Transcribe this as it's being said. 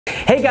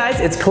Hey guys,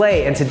 it's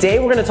Clay, and today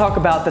we're going to talk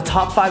about the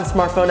top 5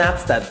 smartphone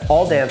apps that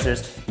all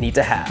dancers need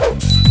to have.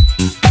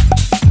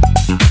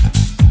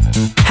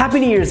 Happy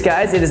New Year's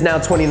guys, it is now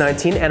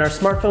 2019 and our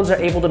smartphones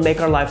are able to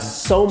make our lives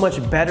so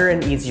much better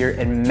and easier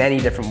in many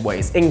different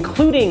ways,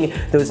 including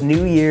those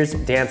New Year's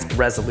dance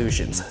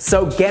resolutions.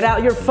 So get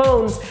out your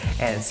phones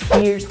and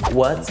here's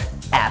what's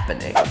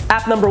happening.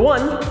 App number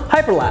 1,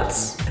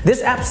 Hyperlapse.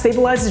 This app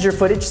stabilizes your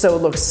footage so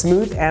it looks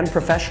smooth and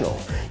professional.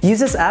 Use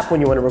this app when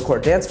you want to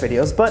record dance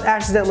videos, but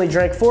accidentally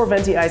drank 4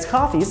 venti iced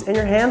coffees and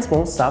your hands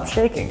won't stop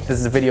shaking. This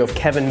is a video of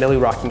Kevin Millie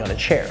rocking on a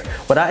chair.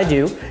 What I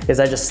do is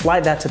I just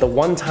slide that to the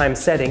one-time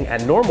setting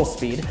at normal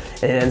speed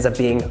and it ends up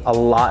being a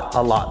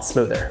lot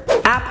smoother.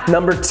 App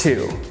number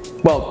 2.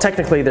 Well,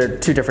 technically they're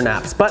 2 different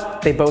apps,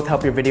 but they both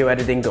help your video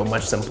editing go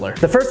much simpler.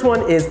 The first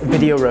one is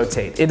Video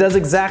Rotate. It does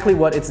exactly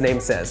what its name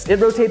says.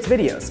 It rotates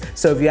videos.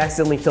 So if you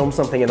accidentally film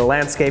something in a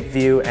landscape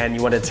view and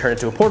you want to turn it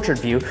to a portrait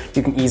view,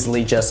 you can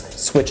easily just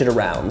switch it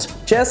around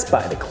just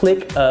by the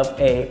click of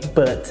a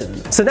button.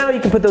 So now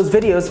you can put those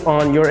videos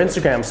on your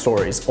Instagram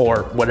stories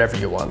or whatever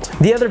you want.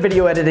 The other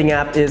video editing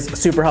app is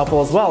super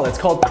helpful as well. It's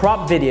called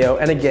Crop Video,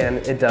 and again,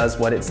 it does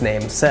what its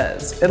name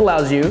says. It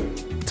allows you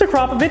to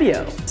crop a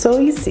video. So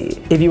easy.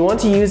 If you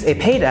want to use a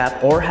paid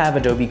app or have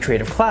Adobe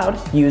Creative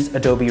Cloud, use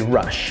Adobe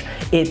Rush.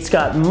 It's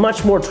got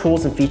much more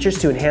tools and features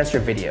to enhance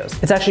your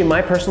videos. It's actually my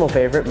personal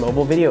favorite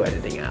mobile video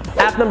editing app.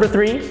 App number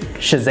 3,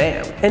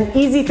 Shazam. An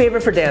easy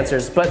favorite for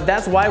dancers, but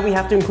that's why we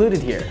have to include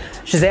it here.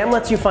 Shazam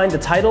lets you find the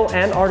title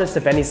and artist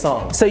of any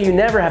song, so you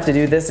never have to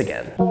do this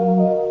again.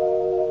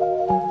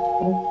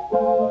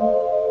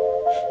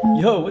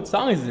 Yo, what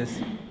song is this?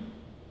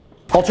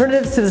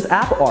 Alternatives to this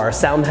app are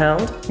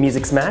SoundHound,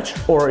 Music Match,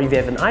 or if you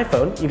have an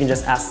iPhone, you can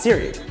just ask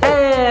Siri.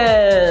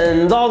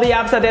 And all the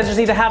apps that dancers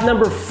need to have.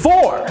 Number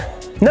 4,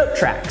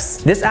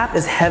 Notetracks. This app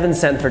is heaven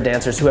sent for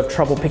dancers who have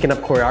trouble picking up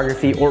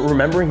choreography or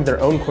remembering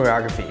their own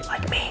choreography,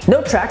 like me.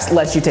 Notetracks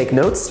lets you take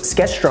notes,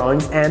 sketch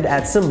drawings, and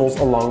add symbols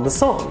along the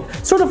song,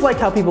 sort of like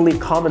how people leave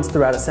comments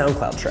throughout a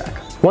SoundCloud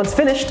track. Once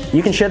finished,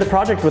 you can share the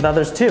project with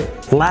others too.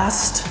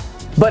 Last,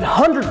 but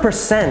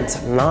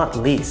 100% not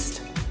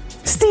least,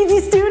 STEEZY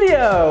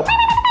Studio!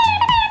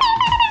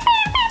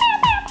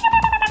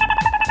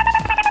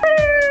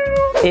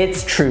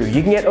 It's true,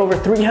 you can get over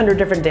 300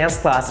 different dance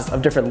classes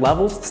of different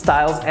levels,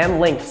 styles, and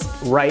lengths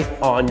right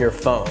on your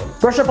phone.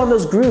 Brush up on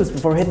those grooves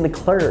before hitting the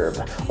curve,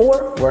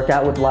 or work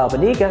out with Lal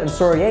Banika and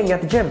Sora Yang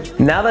at the gym.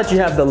 Now that you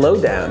have the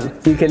lowdown,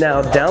 you can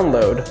now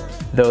download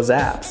those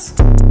apps.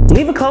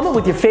 Leave a comment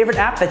with your favorite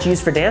app that you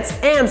use for dance,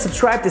 and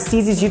subscribe to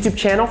STEEZY's YouTube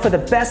channel for the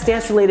best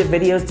dance-related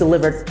videos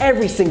delivered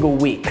every single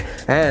week.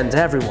 And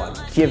everyone,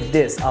 give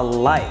this a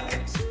like.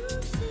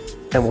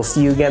 And we'll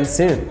see you again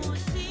soon.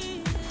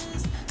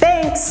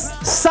 Thanks!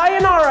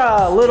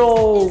 Sayonara,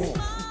 little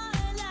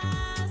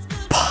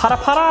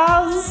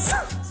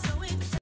pata-patas!